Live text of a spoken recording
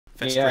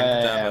festering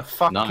Yeah, cadaver.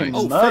 fucking Nice.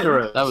 Oh,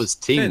 murderers. That was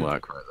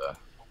teamwork right there.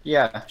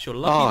 Yeah. It's your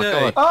lucky Oh,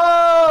 day. God.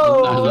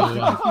 Oh,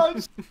 No.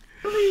 God,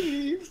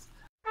 please.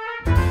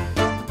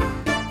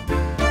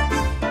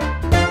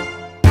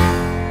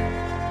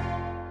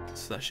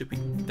 So that should be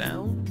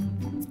down.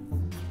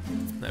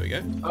 There we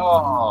go.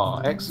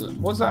 Oh, excellent.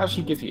 What does that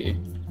actually give you?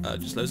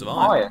 Just loads of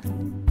iron.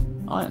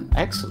 Iron. Iron.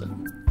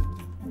 Excellent.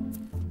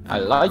 I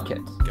like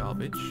it.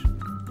 Garbage.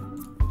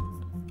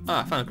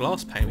 Ah, I found a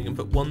glass pane. We can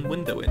put one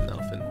window in now,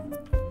 Finn.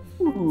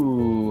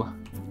 Ooh.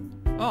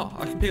 Oh,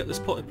 I can pick up this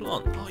potted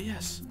plant. Oh,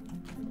 yes.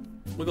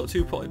 We've got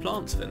 2 potted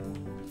plants, Finn.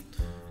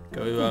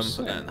 Go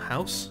put that in the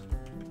house.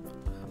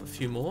 Have a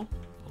few more.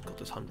 Oh, God,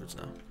 there's hundreds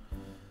now.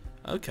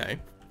 Okay.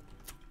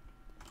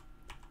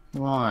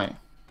 Right.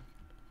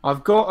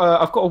 I've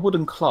got a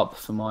wooden club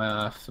for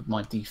my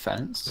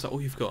defense. Is that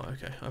all you've got?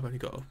 Okay, I've only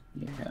got...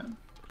 Yeah.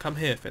 Come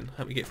here, Finn.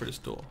 Help me get through this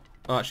door.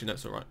 Oh, actually, no,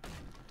 it's alright.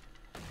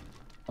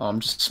 Oh, I'm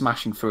just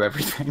smashing through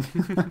everything.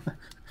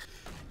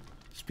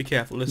 Just be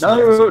careful. Listen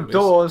No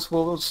doors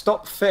will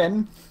stop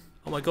Finn.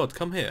 Oh my God,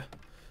 come here.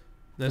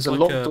 There's a like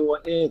locked door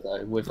here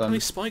though. With How many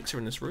spikes are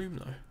in this room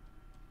though?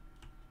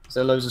 Is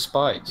there loads of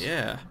spikes?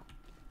 Yeah.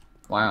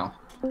 Wow.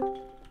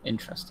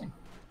 Interesting.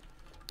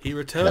 He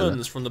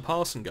returns from the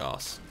passing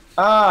gas.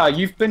 Ah,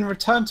 you've been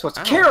returned to us.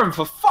 Ow. Kieran,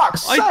 for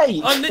fuck's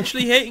sake! I'm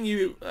literally hitting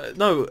you.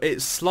 No,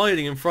 it's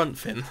sliding in front,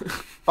 Finn.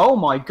 Oh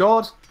my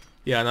God.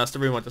 Yeah, and that's the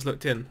room I just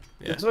looked in.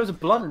 Yeah. There's loads of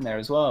blood in there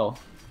as well.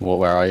 What?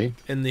 Where are you?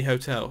 In the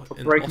hotel.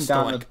 In Breaking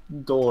down Osterwijk. the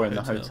door in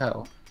the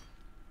hotel.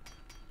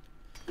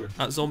 hotel.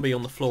 That zombie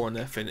on the floor in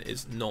there, Finn,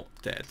 is not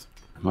dead.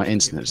 My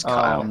internet just cut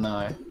Oh out.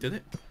 no. Did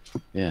it?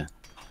 Yeah.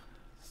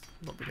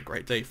 Not been a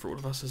great day for all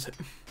of us, has it?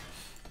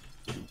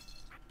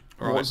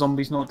 What Alright,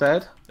 zombie's not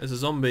dead? there's a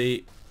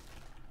zombie.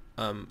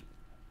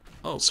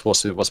 Oh. So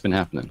what's been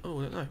happening?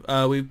 Oh, I don't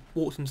know. We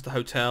walked into the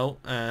hotel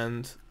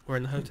and we're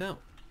in the hotel.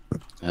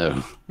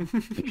 Oh.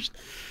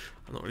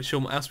 I'm not really sure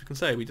what else we can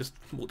say. We just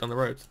walked down the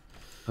road.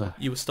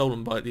 You were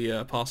stolen by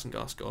the passing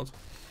gas god.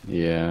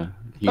 Yeah.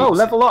 Oh,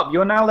 level up.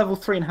 You're now level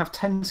 3 and have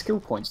 10 skill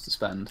points to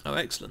spend. Oh,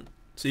 excellent.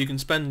 So you can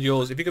spend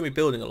yours, if you're going to be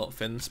building a lot,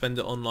 Finn, spend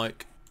it on,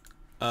 like,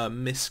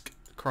 misc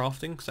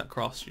crafting, because that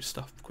crafts your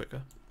stuff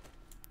quicker.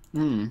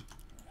 Hmm.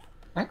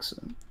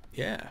 Excellent.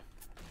 Yeah.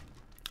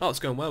 Oh, it's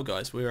going well,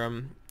 guys.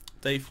 We're,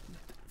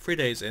 3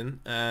 days in,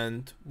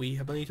 and we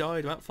have only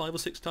died about 5 or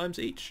 6 times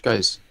each.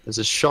 Guys, there's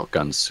a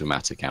shotgun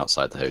schematic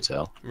outside the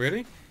hotel.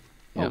 Really?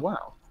 Yeah. Oh,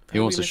 wow. He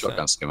wants a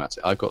shotgun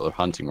schematic. I've got the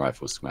hunting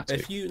rifle schematic.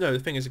 If you no, the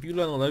thing is, if you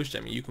learn all those,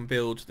 Jamie, you can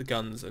build the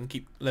guns and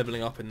keep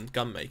leveling up in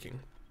gun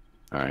making.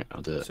 Alright,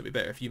 I'll do So it. it'd be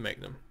better if you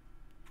make them.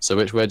 So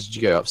where did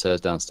you go?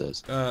 Upstairs,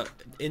 downstairs?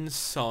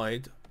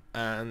 Inside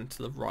and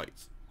to the right.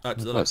 To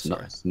the Oh, left, it's,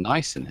 sorry. it's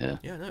nice in here.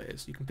 Yeah, no, it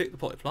is. You can pick the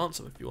potted plants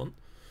up if you want.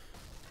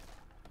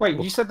 Wait,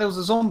 you said there was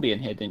a zombie in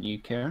here, didn't you,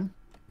 Kieran?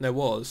 There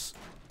was.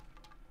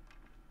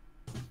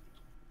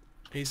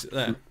 He's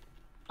there.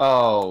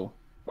 Oh.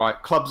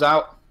 Right, club's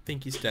out. I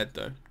think he's dead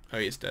though. Oh,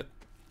 he is dead.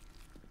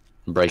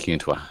 I'm breaking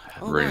into a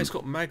Oh, room. no, he's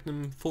got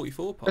Magnum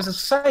 44 parts. There's a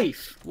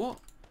safe. What?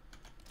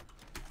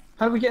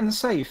 How do we get in the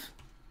safe?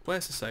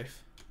 Where's the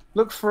safe?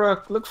 Look for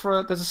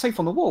a, there's a safe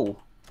on the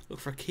wall. Look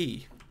for a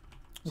key.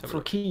 Look Let's for a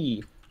have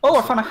key. Oh,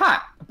 I found a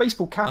hat, a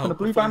baseball cap, Oh, and a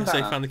blue I thought you said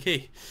bandana. found the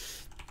key.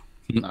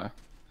 No.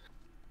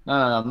 No,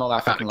 I'm not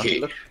that fucking lucky.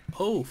 Look.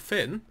 Oh,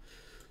 Finn.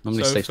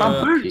 Normally So safe for- to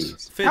have Boots.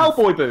 keys. Finn,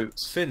 Cowboy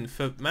boots. Finn,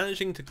 for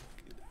managing to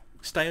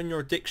stay on your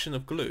addiction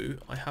of glue,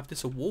 I have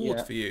this award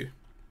Yeah. for you.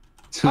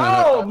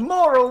 Oh,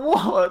 more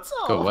awards.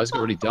 Oh, God, why is it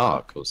really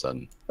dark all of a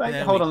sudden?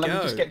 There hold we on, let me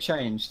go. just get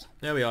changed.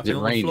 There we are, Is Finn, it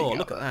on the raining floor. out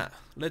Look at there? that.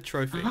 Lead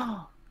trophy.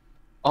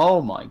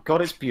 Oh my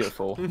god, it's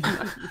beautiful.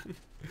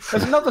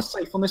 There's another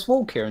safe on this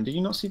wall, Kieran. Did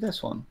you not see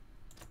this one?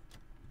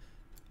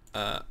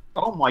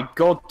 Oh my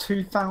god,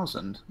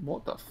 2,000.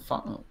 What the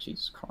fuck? Oh,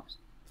 Jesus Christ.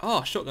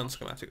 Oh, shotgun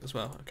schematic as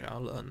well. Okay,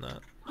 I'll learn that.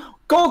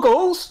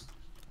 Goggles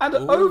and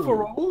Ooh.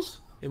 overalls.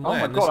 In Oh where?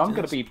 my In god, this- I'm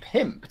gonna be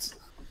pimped.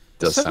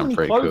 Does so sound many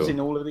pretty clothes cool. in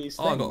all of these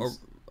Oh, things.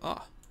 I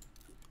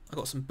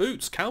got some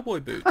boots, cowboy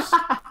boots.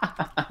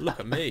 Look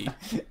at me.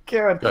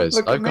 Kieran, Guys,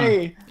 look at I've got-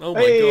 me. Oh my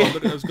Hey. god,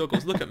 look at those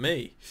goggles. Look at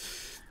me.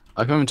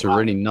 I've come into a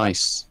really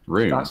nice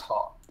room. That's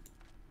hot.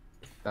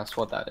 That's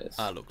what that is.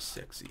 I look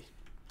sexy.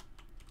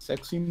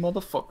 Sexy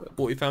motherfucker.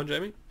 What you found,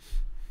 Jamie?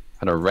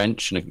 Had a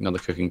wrench and another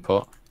cooking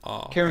pot.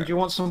 Oh, Kieran, okay. do you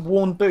want some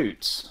worn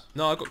boots?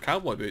 No, I got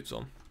cowboy boots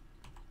on.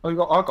 Oh,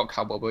 I've got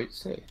cowboy boots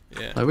too.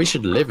 Yeah. Like, we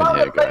should live in Found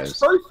here, a bench guys.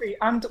 trophy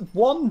and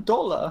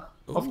 $1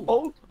 of Ooh,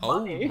 old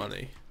old money.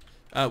 money.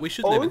 We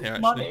should live in Old here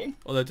actually. money.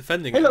 Although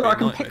defending Hey, it look, would be I a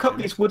can nightmare, pick up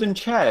Jamie. these wooden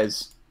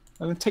chairs.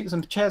 I'm gonna take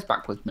some chairs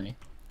back with me.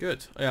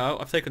 Good. Yeah,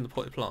 I've taken the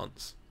potted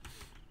plants.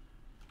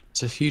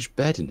 It's a huge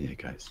bed in here,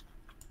 guys.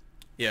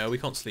 Yeah, we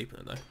can't sleep in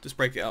it though. Just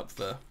break it up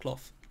for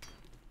cloth.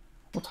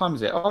 What time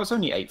is it? Oh, it's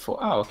only 8:04.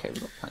 Oh, okay,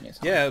 we've got plenty of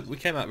time. Yeah, we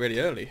came out really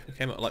early. We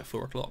came out at like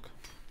 4 o'clock.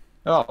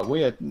 Oh,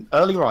 we're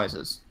early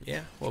risers.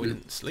 Yeah, well we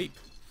didn't sleep.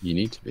 You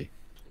need to be.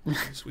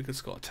 So we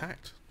just got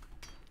attacked.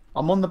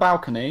 I'm on the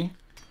balcony.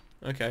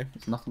 Okay.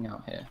 There's nothing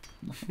out here.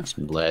 Nothing.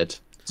 Some lead.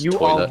 Some You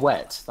toilet. are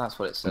wet. That's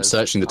what it says. I'm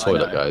searching the I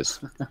toilet, know. guys.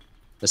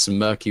 There's some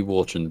murky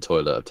water in the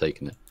toilet. I've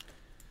taken it.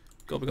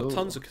 God, we got Ooh.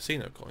 tons of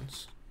casino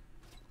coins.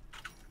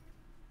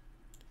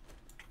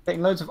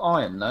 Getting loads of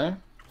iron, though,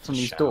 from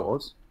these Shower.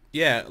 doors.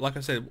 Yeah, like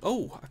I said.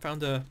 Oh, I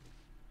found a.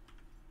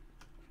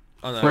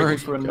 Oh no, Where Looking are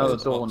for you another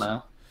guys? door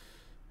now.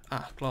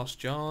 Ah, glass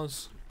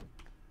jars.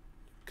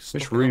 Which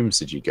Stock it rooms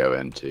did you go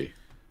into?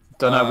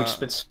 Don't know, Uh, we've just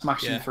been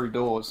smashing yeah. through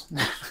doors.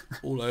 up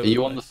all over. Are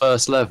you on the place.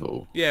 first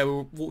level? Yeah, we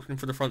were walking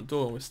through the front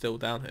door and we're still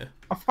down here.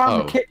 I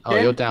found Oh, the kitchen. oh,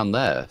 you're down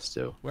there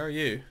still. Where are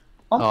you?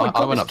 Oh Oh, my I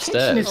god, went this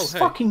kitchen upstairs. is Oh, hey.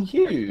 fucking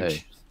huge.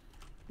 Hey.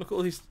 Look at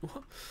all these.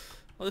 What?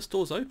 Oh, this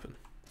door's open.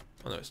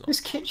 Oh no, it's not. This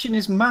kitchen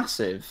is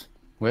massive.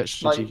 Which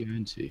did Like- you go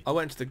into? I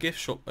went to the gift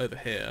shop over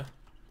here.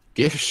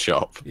 Gift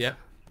shop. Yep.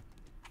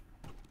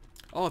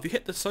 Oh, if you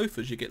hit the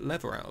sofas, you get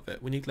leather out of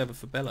it. We need leather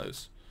for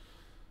bellows.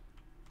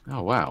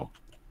 Oh wow.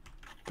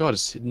 God,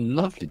 it's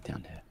lovely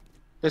down here.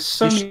 There's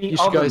so You sh- many you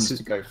should go ovens to-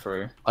 to go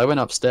through. I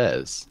went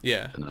upstairs.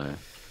 Yeah. And I Hey,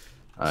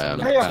 I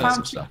found found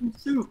some stuff. chicken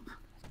soup.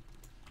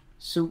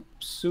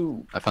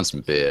 Soup. I found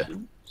some beer.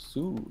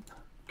 Soup.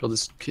 God,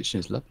 this kitchen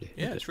is lovely.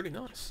 Yeah, it's really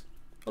nice.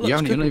 Oh, You look,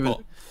 haven't- it's you're not cooking even-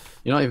 pot.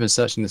 You're not even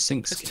searching the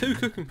sinks. There's 2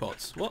 cooking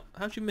pots. What?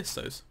 How'd you miss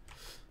those?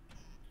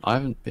 I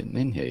haven't been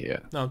in here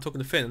yet. No, I'm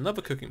talking to Finn.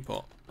 Another cooking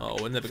pot.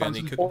 Oh, we're never Found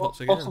going to need some cooking pots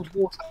again. bottled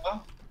water.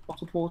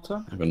 Bottled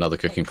water. I have another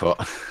cooking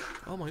pot.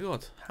 Oh my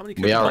god. How many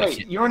We cooking are pots?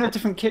 Wait, you're in a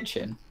different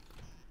kitchen.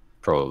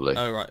 Probably.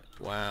 Oh, right.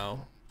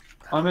 Wow.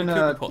 I'm in many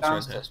a cooking pots are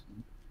in here?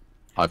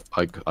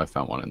 downstairs. I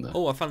found one in there.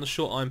 Oh, I found the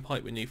short iron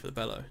pipe we need for the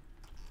bellow.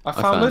 I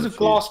found found loads a of few.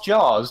 glass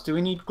jars. Do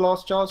we need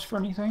glass jars for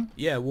anything?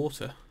 Yeah,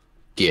 water.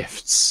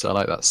 Gifts. I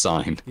like that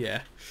sign.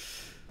 Yeah.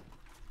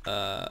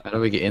 How do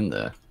we get in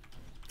there?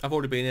 I've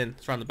already been in.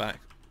 It's around the back.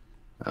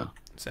 Oh.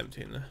 It's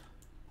empty in there.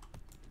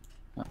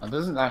 There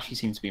doesn't actually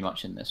seem to be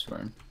much in this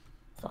room.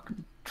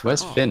 Fucking.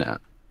 Where's Oh. Finn at?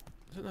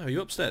 I don't know. Are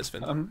you upstairs,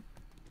 Finn?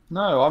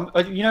 No,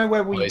 I'm. You know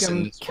where Oh, we it's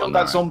in this killed one, that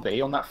alright.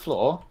 zombie on that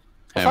floor?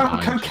 I Hang found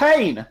behind you.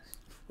 cocaine.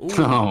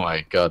 Ooh. Oh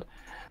my god.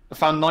 I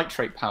found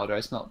nitrate powder.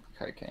 It's not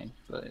cocaine,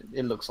 but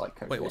it looks like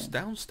cocaine. Wait, what's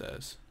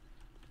downstairs?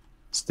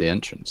 It's the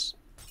entrance.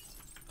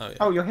 Oh, yeah.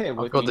 Oh, you're here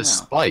Oh with god, me there's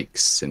now.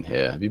 spikes in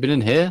here. Have you been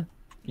in here?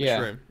 Which Yeah,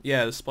 room?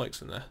 Yeah, there's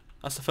spikes in there.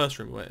 That's the first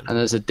room we went in. And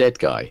there's a dead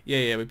guy.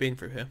 Yeah, we've been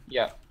through here.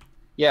 yeah,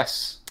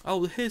 yes.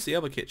 Oh, here's the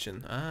other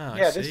kitchen. Ah,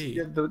 Yeah, I this see.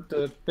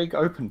 the big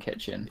open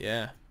kitchen.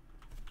 Yeah.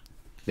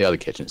 The other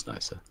kitchen's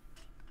nicer.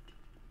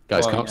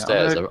 Guys, Well, come yeah,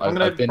 upstairs. I'm I've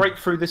gonna been... break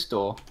through this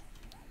door.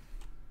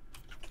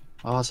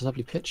 Oh, it's a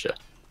lovely picture.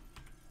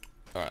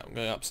 Alright, I'm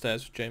going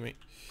upstairs with Jamie.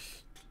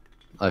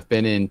 I've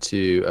been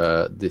into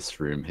this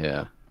room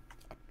here.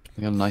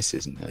 Look how nice it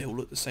is in They here. all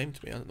look the same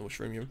to me. I don't know which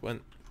room you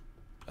went.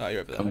 Oh,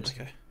 you're over there. Come to-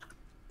 Okay.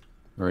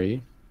 Where are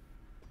you?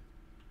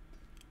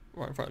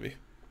 Right in front of you.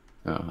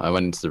 Oh, I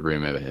went into the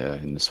room over here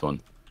in this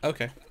one.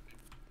 Okay.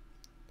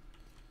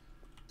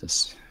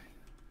 Just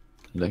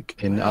look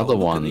in Wow, other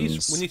look at these.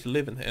 ones. We need to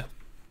live in here.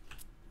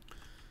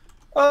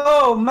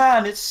 Oh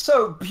man, it's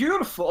so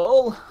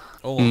beautiful.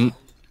 Oh, Mm.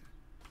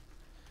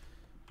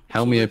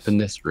 Help me What's open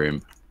this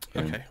room.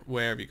 okay.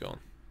 Where have you gone?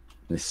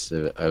 This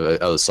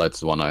other side's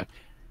the one I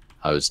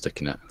was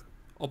looking at.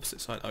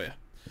 Opposite side. Oh, yeah.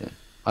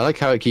 I like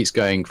how it keeps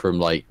going from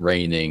like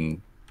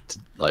raining to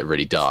like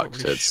really dark It's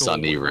got to really short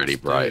sunny, what really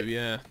it's bright. do,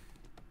 yeah.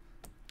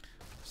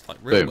 It's like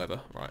real Boom. weather.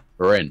 Right.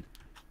 We're in.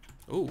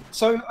 Ooh,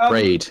 So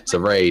Raid. It's a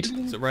raid.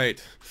 it's a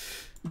raid.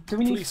 Do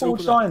we need Please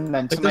forged open it. iron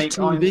then to Look, there's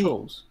make iron TV.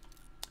 tools?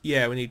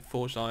 Yeah, we need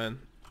forged iron.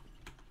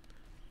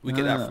 We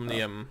get that from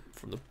Ah.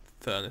 the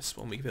furnace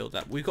when we build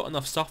that. We've got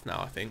enough stuff now,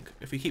 I think.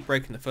 If we keep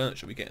breaking the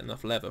furniture, we get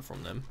enough leather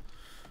from them.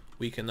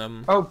 We can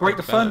Oh, break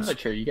the bellows.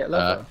 furniture. You get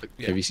leather.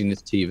 Yeah. Have you seen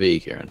this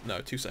TV, Kieran?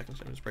 No, 2 seconds.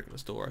 I'm just breaking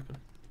this door open.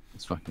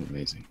 It's fucking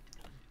amazing.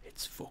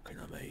 It's fucking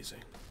amazing.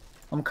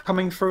 I'm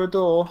coming through a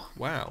door.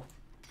 Wow.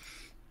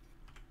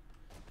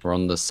 We're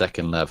on the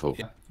second level.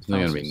 Yeah. It's not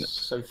gonna be.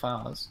 So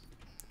fast.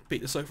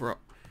 Beat the sofa up.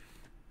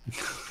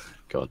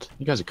 God,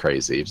 you guys are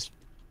crazy. Just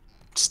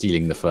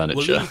stealing the We'll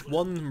furniture. leave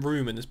one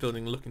room in this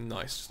building looking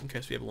nice, just in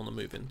case we ever want to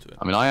move into it.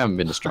 I mean, I haven't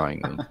been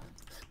destroying them.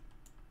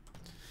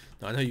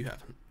 No, I know you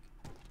haven't.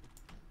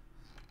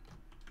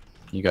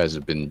 You guys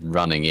have been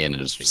running in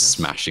and just Think that's-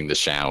 smashing the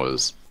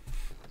showers.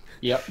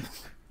 Yep.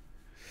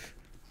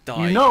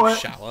 Die, You know you it.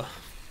 shower.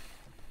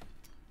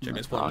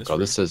 Jamie's Oh one god,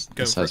 this has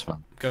Going for has it.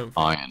 Going for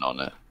iron on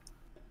it.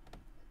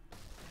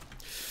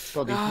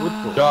 God, these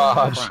wood doors.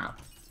 Gosh.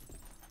 Crap.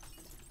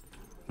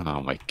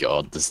 Oh my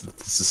god, this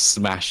is a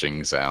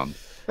smashing sound.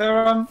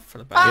 There for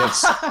the back.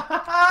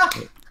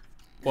 Yes.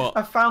 What?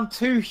 I found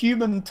 2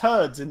 human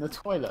turds in the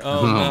toilet.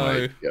 Oh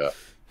no.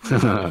 my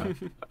god.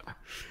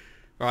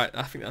 Right,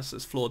 I think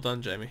that's floor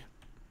done, Jamie.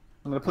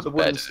 I'm gonna put the Bed,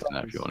 wooden isn't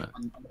it, if stones. you want it?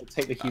 I'm gonna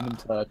take the human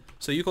turd.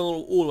 So you've gone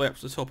all the way up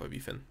to the top, have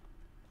you, Finn?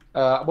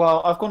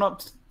 Well, I've gone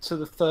up to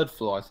the 3rd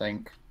floor, I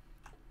think.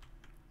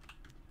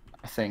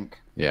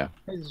 Yeah.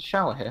 Hey, there's a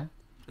shower here.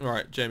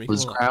 Alright, Jamie,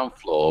 There's come on up. ground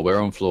floor, we're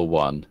on floor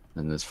 1,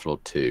 and there's floor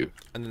 2.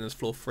 And then there's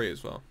floor 3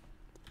 as well.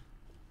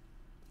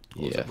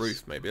 Or there's Yes. a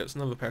roof, maybe. That's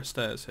another pair of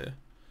stairs here.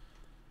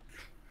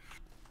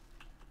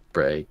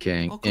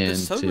 Breaking Oh, God,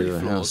 there's so into many a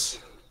floors. house.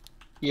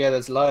 Yeah,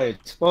 there's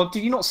loads. Well,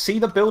 did you not see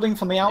the building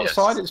from the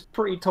outside? Yes. It's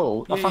pretty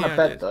tall. I Yeah, found yeah, a I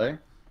bed did. though.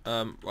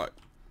 Right.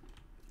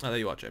 Oh, there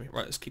you are, Jamie.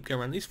 Right, let's keep going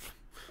around these.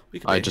 We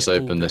could be I in just here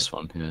all opened day. this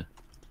one here.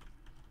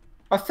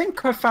 I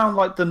think I found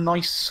like the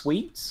nice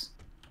suites.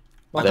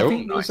 Like, They're I all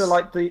think these nice. are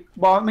like the.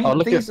 Well, I mean, Oh,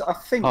 look these. at- I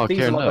think Oh, these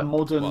are Kieran, like the look.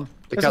 modern. What?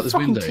 There's out a this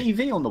fucking window.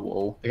 TV on the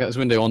wall. Look out this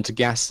window onto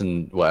gas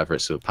and whatever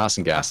it's called,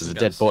 passing gas. Passing There's a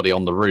dead gas. body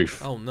on the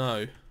roof. Oh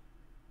no. I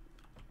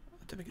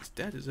don't think it's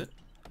dead, is it?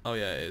 Oh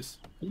yeah, it is.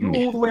 Are you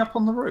all the way up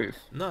on the roof?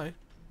 No.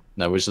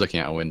 No, we're just looking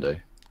out a window.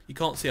 You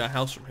can't see our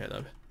house from here though.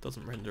 It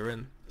doesn't render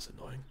in. That's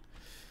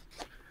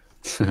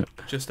annoying.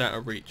 Just out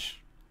of reach.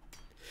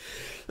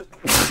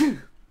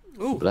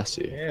 Ooh, Bless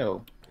you.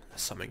 Ew.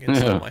 there's something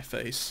inside my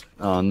face.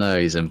 Oh no,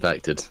 he's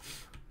infected.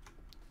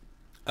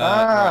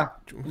 Right.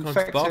 Do you want to go to the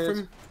infected. bathroom?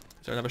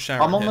 Is there another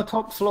shower I'm in on here? the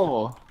top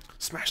floor.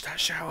 Smash that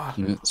shower!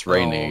 It's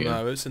raining Oh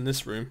again. no, it's in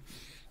this room.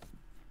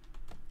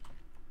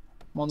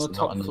 I'm on the It's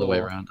top not another floor. way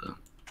around it.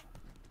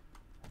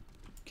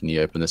 Can you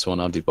open this one?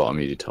 I'll do bottom,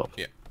 you do top.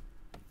 Yeah.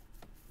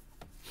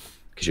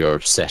 Because your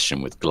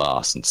obsession with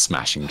glass and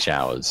smashing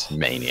showers,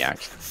 maniac.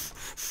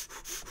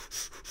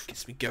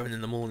 Gets me going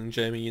in the morning,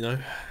 Jamie, you know.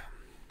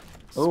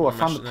 Oh, I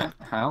found the Smashing it.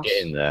 penthouse.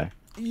 Get in there.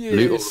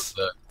 Yes.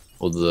 Loot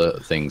all the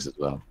things as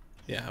well.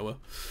 Yeah, I will.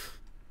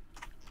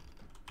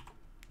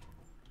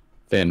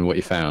 Finn, what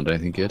you found?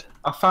 Anything good?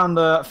 I found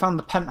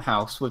the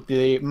penthouse with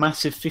the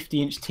massive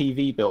 50-inch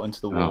TV built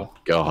into the wall. Oh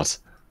God,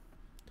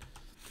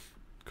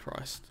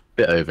 Christ.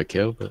 bit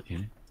overkill, but you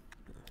know.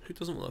 Who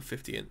doesn't want a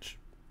 50-inch?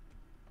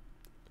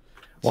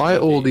 Why are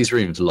all these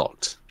rooms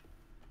locked?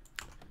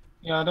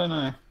 Yeah, I don't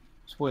know.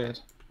 It's weird.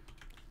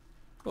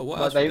 Well, what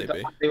Like else would they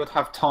be? they would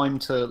have time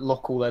to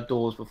lock all their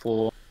doors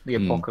before the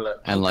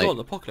apocalypse. And Oh, like God,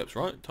 the apocalypse,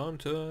 right? Time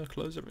to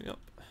close everything up.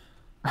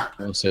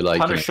 also like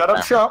Time to you know, shut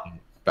up shop.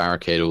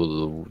 barricade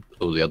all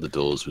the other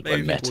doors with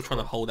Maybe like people metal. were trying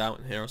to hold out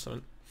in here or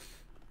something.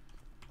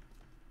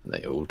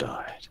 They all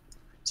died.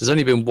 So there's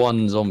only been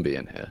one zombie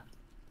in here.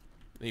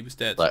 He was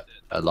dead. Like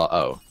a lot.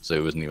 Oh, so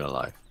he wasn't even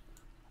alive.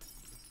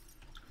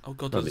 Oh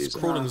God, Bloody there's is it?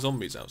 crawling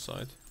zombies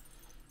outside.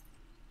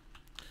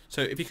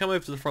 So if you come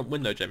over to the front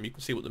window, Jem, you can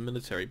see what the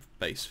military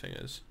base thing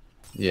is.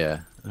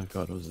 Yeah. Oh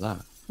God, what was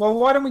that? Well,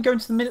 why don't we go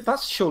into the minute?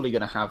 That's surely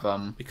going to have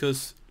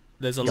Because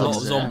there's a Guns lot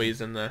of in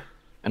zombies in there.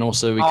 And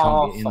also we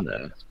Oh, can't get in fuck.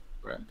 there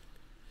Right.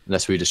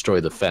 unless we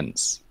destroy the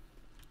fence.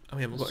 Oh,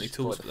 we haven't got any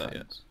tools for that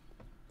yet.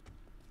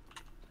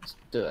 Let's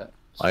do it.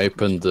 I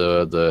opened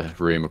the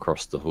room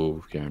across the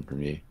hall, going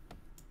from you.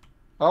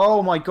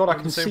 Oh my God! I On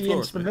the can same see floor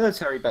into as the me.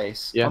 military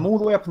base. Yeah. I'm all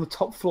the way up on the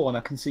top floor, and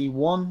I can see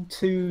 1,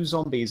 2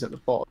 zombies at the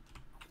bottom.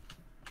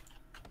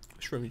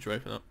 Which room did you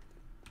open up?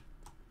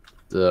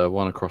 The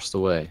one across the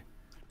way.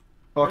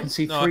 Oh, I can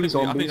see No, 3 I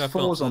zombies, think I've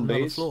 4 gone to another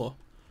zombies. floor.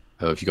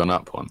 Oh, have you gone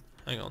up one?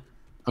 Hang on.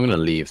 I'm gonna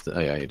leave. Oh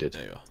yeah, you did.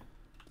 There you are.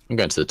 I'm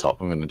going to the top.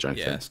 I'm gonna join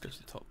Yeah, Finn. let's go to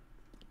the top.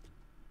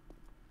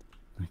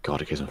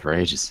 God, it goes on for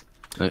ages.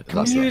 No, Can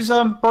that's you it. use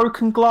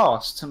broken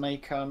glass to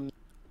make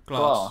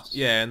Glass.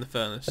 Yeah, in the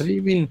furnace. Have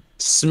you been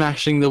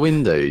smashing the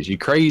windows? You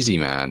crazy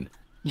man.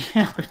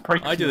 Yeah, with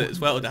breaking I did it as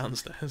well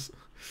downstairs.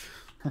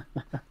 The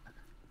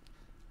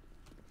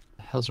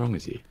hell's wrong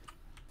with you?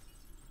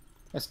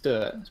 Let's do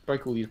it. Let's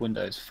break all these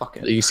windows. Fuck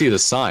it. You can see the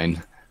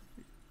sign.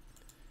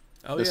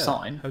 Oh The yeah,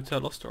 sign?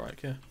 Hotel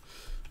Osterreich, yeah.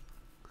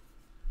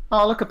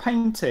 Oh, look, a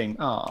painting.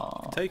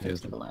 Oh, Take it.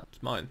 here's It's the-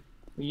 mine.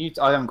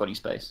 I haven't got any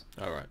space.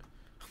 Alright.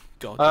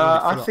 God, you're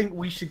already I full up. think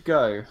we should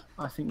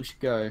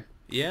go.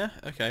 Yeah?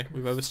 Okay,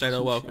 we've overstayed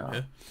our welcome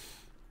here.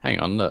 Hang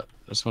on, look.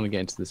 I just want to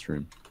get into this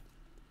room.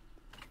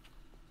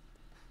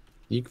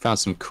 You found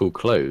some cool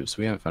clothes.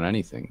 We haven't found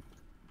anything.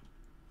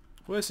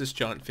 Where's this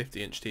giant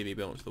 50-inch TV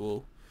built onto the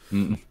wall?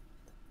 Mm-mm.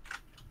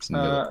 It's in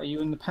the middle. Are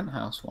you in the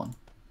penthouse one?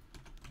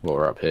 Well,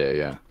 we're up here,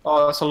 yeah.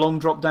 Oh, that's a long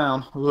drop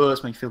down. Ugh,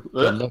 let's make me feel.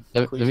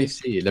 Let me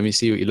see. Let me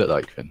see what you look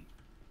like, Finn.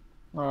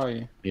 Where are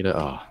you? You look.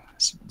 Oh,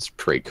 it's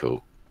pretty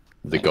cool.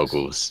 The Thanks.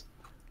 goggles,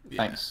 Yeah.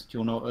 Thanks. Do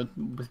you want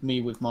to with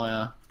me with my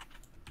my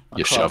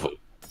your club? shovel.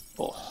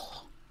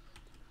 Oh.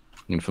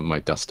 I'm gonna put my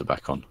duster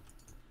back on.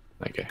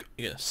 There you go.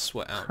 You're gonna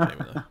sweat out,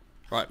 Jamie, though.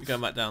 Right, we're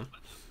going back down.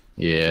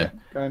 Yeah.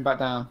 Going back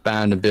down.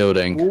 Band a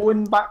building.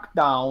 Going back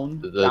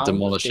down. The down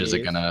demolishers are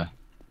stairs. gonna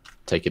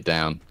take it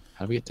down.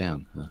 How do we get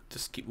down?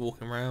 Just keep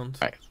walking around.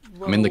 Right.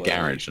 I'm in the Roll away.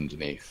 garage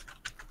underneath.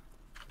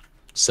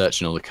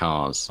 Searching all the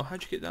cars. Oh,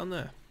 how'd you get down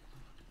there?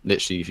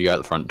 Literally, if you go out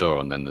the front door,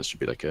 and then there should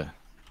be like a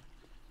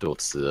door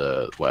to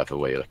the whatever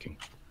way you're looking.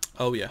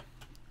 Oh, yeah.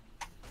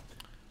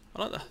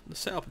 I like the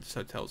setup of this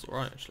hotel's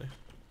alright, actually.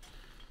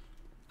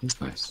 It's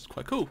nice. It's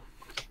quite cool.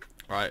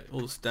 Right, all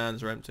the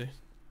stands are empty.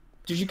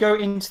 Did you go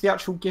into the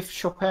actual gift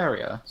shop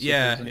area? See if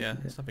Yeah, there's yeah,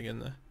 anything- there's nothing in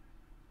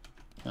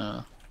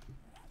there.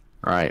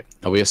 Right.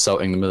 Are we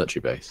assaulting the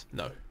military base?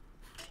 No.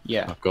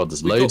 Yeah. Oh god,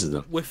 there's We've loads got- of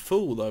them. We're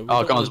full, though. We've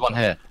Oh got god, there's one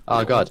here. Oh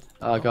we've god. got-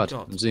 Oh oh, god.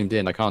 God. I'm zoomed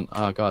in. I can't.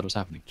 Oh god, what's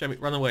happening? Jamie,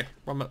 run away.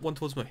 Run back, one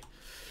towards me.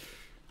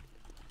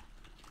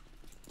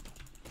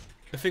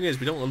 The thing is,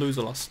 we don't want to lose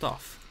all our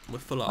stuff. We're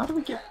full How up. do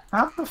we get?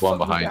 How the One fuck do we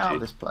behind get out you.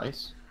 of this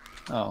place?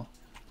 Oh.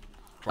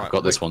 Right, I've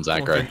got this wait, one's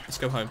come on, aggro. Finn, let's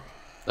go home.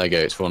 There you go.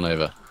 It's fallen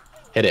over.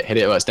 Hit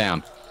it while it's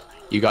down.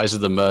 You guys are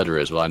the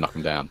murderers while I knock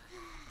him down.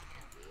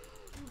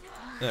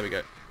 There we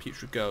go.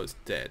 Putrid girl is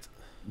dead.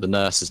 The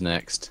nurse is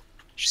next.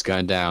 She's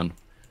going down.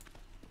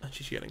 And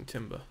she's yelling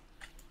timber.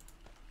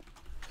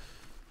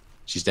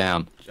 She's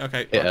down.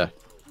 Okay. Hit her.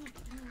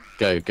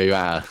 Go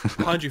at her.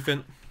 Behind you,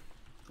 Finn.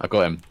 I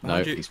got him. No,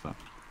 Behind you. he's fine.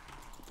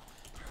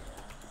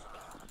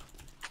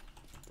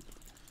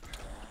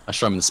 I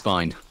shot him in the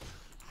spine.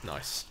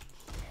 Nice.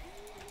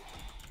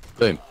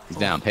 Boom. He's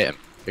down. Hit him.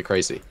 Go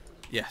crazy.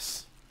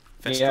 Yes.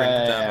 Finn strength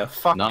Yeah, damage.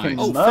 fucking Nice.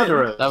 Oh,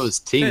 murderers. That was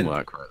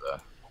teamwork right there.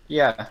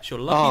 Yeah. It's your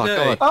lucky Oh,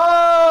 day. God.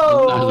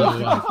 Oh,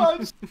 No.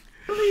 God,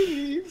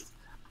 please.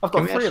 I've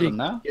Can got we 3 of actually them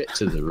now. get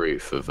to the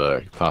roof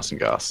of passing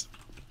gas?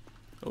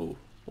 Oh,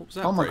 what was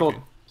that? Oh my breaking?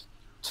 God.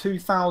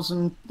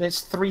 2,000. It's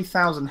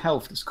 3,000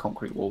 health. This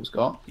concrete wall's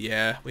got.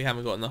 Yeah, we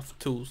haven't got enough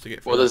tools to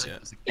get through Well, that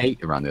there's yet. a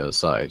gate around the other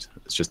side.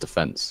 It's just a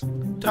fence.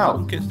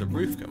 Don't get to the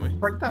roof, can we?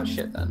 Break that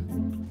shit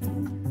then.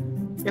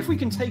 If we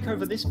can take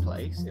over this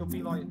place, it'll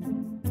be like